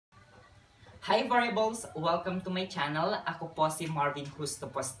Hi variables! Welcome to my channel. Ako po si Marvin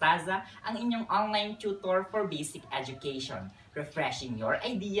Postaza, ang inyong online tutor for basic education, refreshing your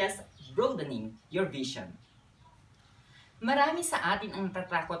ideas, broadening your vision. Marami sa atin ang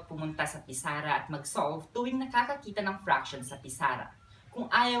natatakot pumunta sa pisara at mag-solve tuwing nakakakita ng fraction sa pisara.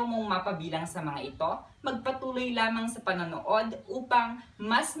 Kung ayaw mong mapabilang sa mga ito, magpatuloy lamang sa panonood upang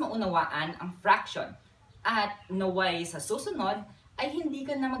mas maunawaan ang fraction. At naway sa susunod, ay hindi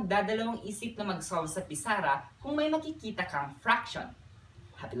ka na magdadalawang isip na mag-solve sa pisara kung may makikita kang fraction.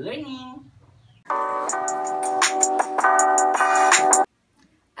 Happy learning!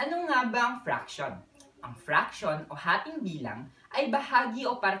 Ano nga ba ang fraction? Ang fraction o hating bilang ay bahagi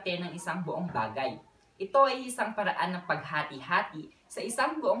o parte ng isang buong bagay. Ito ay isang paraan ng paghati-hati sa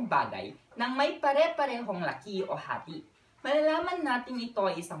isang buong bagay nang may pare-parehong laki o hati. Malalaman natin ito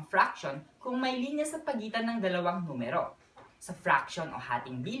ay isang fraction kung may linya sa pagitan ng dalawang numero. Sa fraction o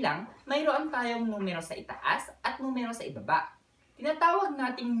hating bilang, mayroon tayong numero sa itaas at numero sa ibaba. Tinatawag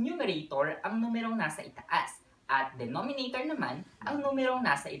nating numerator ang numerong nasa itaas at denominator naman ang numerong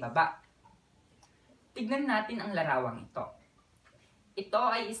nasa ibaba. Tignan natin ang larawang ito. Ito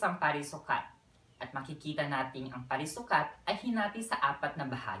ay isang parisukat at makikita natin ang parisukat ay hinati sa 4 na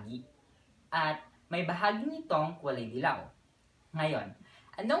bahagi at may bahagi nitong kulay dilaw. Ngayon,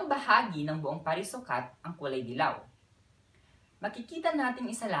 anong bahagi ng buong parisukat ang kulay dilaw? Makikita natin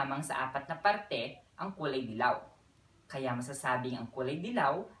isa lamang sa 4 na parte ang kulay dilaw. Kaya masasabing ang kulay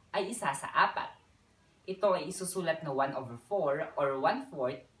dilaw ay isa sa 4. Ito ay isusulat na 1/4 or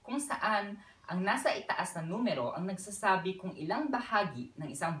 1/4 kung saan ang nasa itaas na numero ang nagsasabi kung ilang bahagi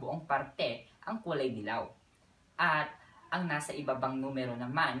ng isang buong parte ang kulay dilaw. At ang nasa ibabang numero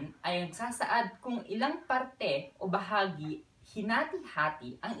naman ay nagsasaad kung ilang parte o bahagi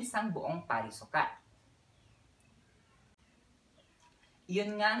hinati-hati ang isang buong parisukat.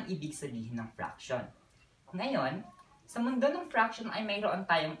 Yun nga ang ibig sabihin ng fraction. Ngayon, sa mundo ng fraction ay mayroon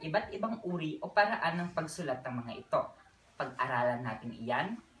tayong iba't ibang uri o paraan ng pagsulat ng mga ito. Pag-aralan natin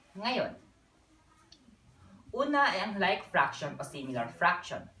iyan ngayon. Una ay ang like fraction o similar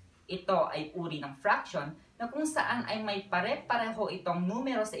fraction. Ito ay uri ng fraction na kung saan ay may pare-pareho itong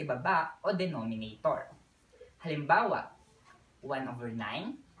numero sa ibaba o denominator. Halimbawa,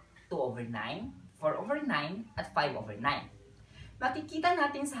 1/9, 2/9, 4/9, at 5/9. Makikita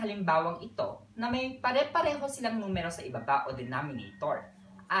natin sa halimbawang ito na may pare-pareho silang numero sa ibaba o denominator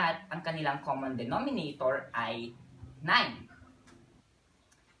at ang kanilang common denominator ay 9.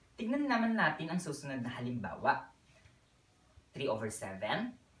 Tignan naman natin ang susunod na halimbawa. 3/7,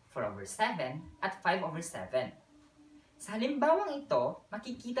 4/7, at 5/7. Sa halimbawang ito,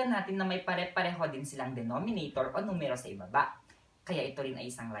 makikita natin na may pare-pareho din silang denominator o numero sa ibaba. Kaya ito rin ay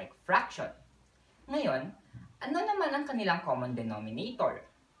isang like fraction. Ngayon, ano naman ang kanilang common denominator?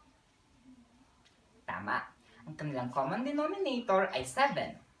 Tama, ang kanilang common denominator ay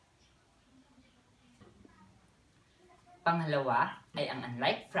 7. Pangalawa ay ang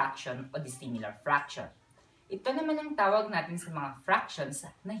unlike fraction o dissimilar fraction. Ito naman ang tawag natin sa mga fractions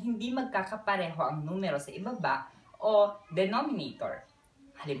na hindi magkakapareho ang numero sa ibaba o denominator.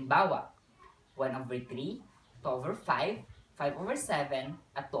 Halimbawa, 1/3, 2/5, 5/7,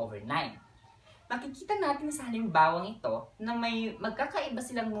 at 2/9. Makikita natin sa halimbawang ito na may magkakaiba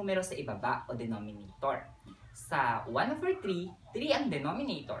silang numero sa ibaba o denominator. Sa 1/3, 3 ang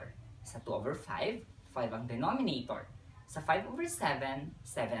denominator. Sa 2/5, 5 ang denominator. Sa 5/7,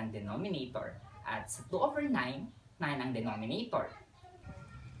 7 ang denominator. At sa 2/9, 9 ang denominator.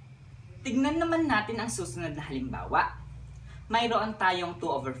 Tignan naman natin ang susunod na halimbawa. Mayroon tayong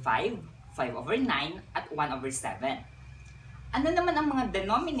 2/5, 5/9, at 1/7. Ano naman ang mga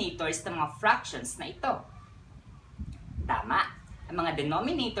denominators ng mga fractions na ito? Tama, ang mga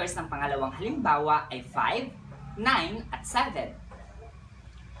denominators ng pangalawang halimbawa ay 5, 9, at 7.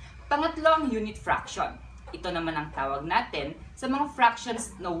 Pangatlo ang unit fraction. Ito naman ang tawag natin sa mga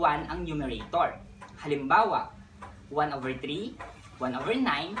fractions na 1 ang numerator. Halimbawa, 1/3,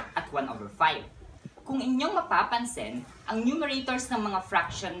 1/9, at 1/5. Kung inyong mapapansin, ang numerators ng mga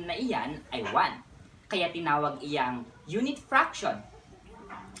fraction na iyan ay 1. Kaya tinawag iyang unit fraction.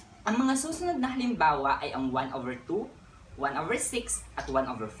 Ang mga susunod na halimbawa ay ang 1/2, 1/6, at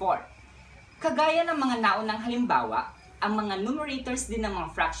 1/4. Kagaya ng mga naunang halimbawa, ang mga numerators din ng mga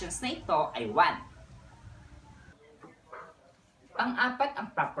fractions na ito ay 1. Pang-apat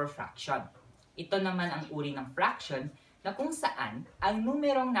ang proper fraction. Ito naman ang uri ng fraction na kung saan ang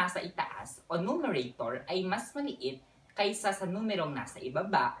numerong nasa itaas o numerator ay mas maliit kaysa sa numerong nasa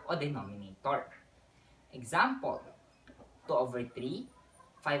ibaba o denominator. Example, 2/3,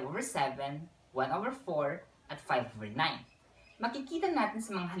 5/7, 1/4, at 5/9. makikita natin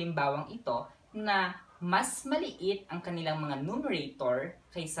sa mga halimbawang ito na mas maliit ang kanilang mga numerator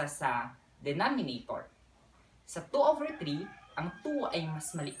kaysa sa denominator. Sa 2 over 3, ang 2 ay mas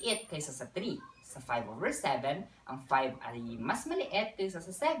maliit kaysa sa 3. Sa 5 over 7, ang 5 ay mas maliit kaysa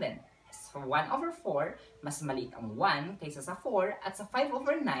sa 7. Sa 1 over 4, mas maliit ang 1 kaysa sa 4. At sa 5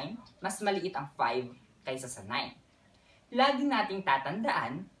 over 9, mas maliit ang 5 kaysa sa 9. Lagi nating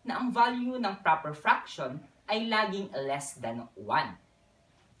tatandaan na ang value ng proper fraction ay laging less than 1.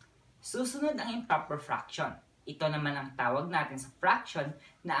 Susunod ang improper fraction. Ito naman ang tawag natin sa fraction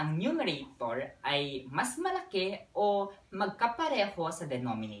na ang numerator ay mas malaki o magkapareho sa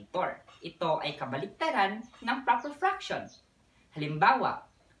denominator. Ito ay kabaliktaran ng proper fraction. Halimbawa,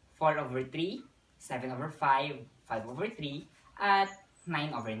 4 over 3, 7 over 5, 5 over 3, at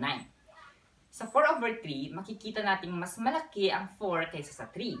 9 over 9. Sa 4 over 3, makikita nating mas malaki ang 4 kaysa sa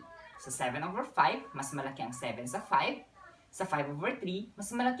 3. Sa 7 over 5, mas malaki ang 7 sa 5. Sa 5 over 3, mas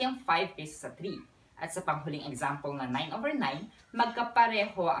malaki ang 5 kaysa sa 3. At sa panghuling example na 9 over 9,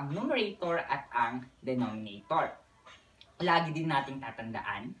 magkapareho ang numerator at ang denominator. Lagi din nating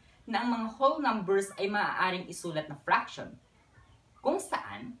tatandaan na ang mga whole numbers ay maaaring isulat na fraction, kung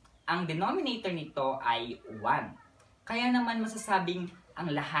saan ang denominator nito ay 1. Kaya naman masasabing ang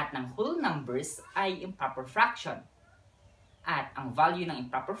lahat ng whole numbers ay improper fraction. At ang value ng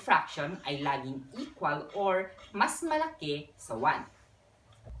improper fraction ay laging equal or mas malaki sa 1.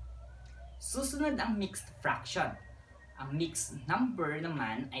 Susunod ang mixed fraction. Ang mixed number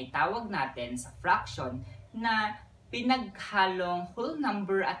naman ay tawag natin sa fraction na pinaghalong whole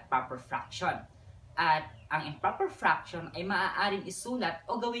number at proper fraction. At ang improper fraction ay maaaring isulat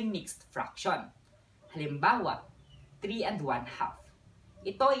o gawing mixed fraction. Halimbawa, 3 and 1/2.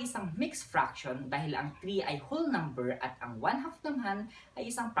 Ito ay isang mixed fraction dahil ang 3 ay whole number at ang 1/2 naman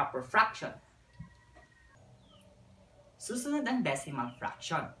ay isang proper fraction. Susunod ang decimal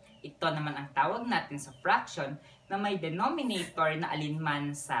fraction. Ito naman ang tawag natin sa fraction na may denominator na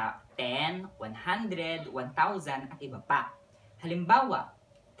alinman sa 10, 100, 1,000 at iba pa. Halimbawa,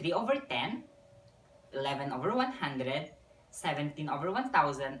 3 over 10, 11 over 100, 17 over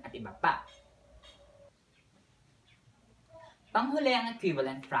 1,000 at iba pa. Panghuli ang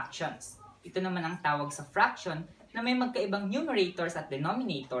equivalent fractions. Ito naman ang tawag sa fraction na may magkaibang numerators at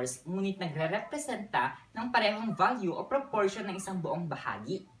denominators ngunit nagre-representa ng parehong value o proportion ng isang buong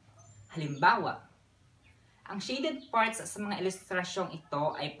bahagi. Halimbawa, ang shaded parts sa mga ilustrasyong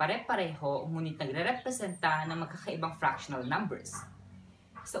ito ay pare-pareho ngunit nagre-representa ng magkakaibang fractional numbers.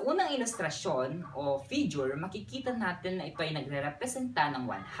 Sa unang ilustrasyon o figure, makikita natin na ito ay nagre-representa ng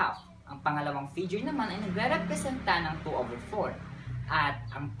 1/2. Ang pangalawang figure naman ay nagre-representa ng 2 over 4. At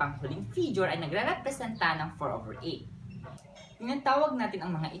ang panghuling figure ay nagre-representa ng 4 over 8. Tinatawag natin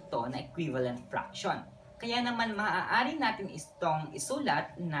ang mga ito na equivalent fraction. Kaya naman maaari natin itong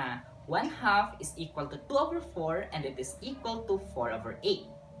isulat na 1/2 is equal to 2 over 4 and it is equal to 4 over 8.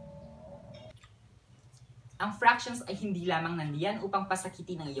 Ang fractions ay hindi lamang nandiyan upang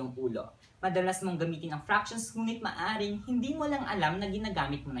pasakitin ang iyong ulo. Madalas mong gamitin ang fractions ngunit maaaring hindi mo lang alam na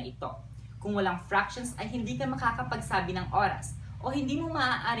ginagamit mo na ito. Kung walang fractions ay hindi ka makakapagsabi ng oras o hindi mo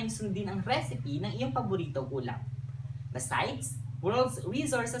maaaring sundin ang recipe ng iyong paboritong ulam. Besides, world's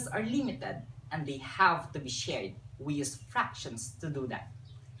resources are limited and they have to be shared. We use fractions to do that.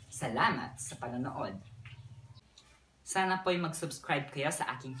 Salamat sa panonood. Sana po'y mag-subscribe kayo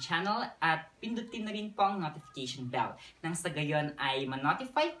sa aking channel at pindutin na rin po ang notification bell nang sa gayon ay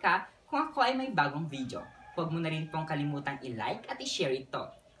ma-notify ka kung ako ay may bagong video. Huwag mo na rin pong kalimutang i-like at i-share ito.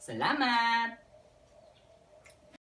 Salamat!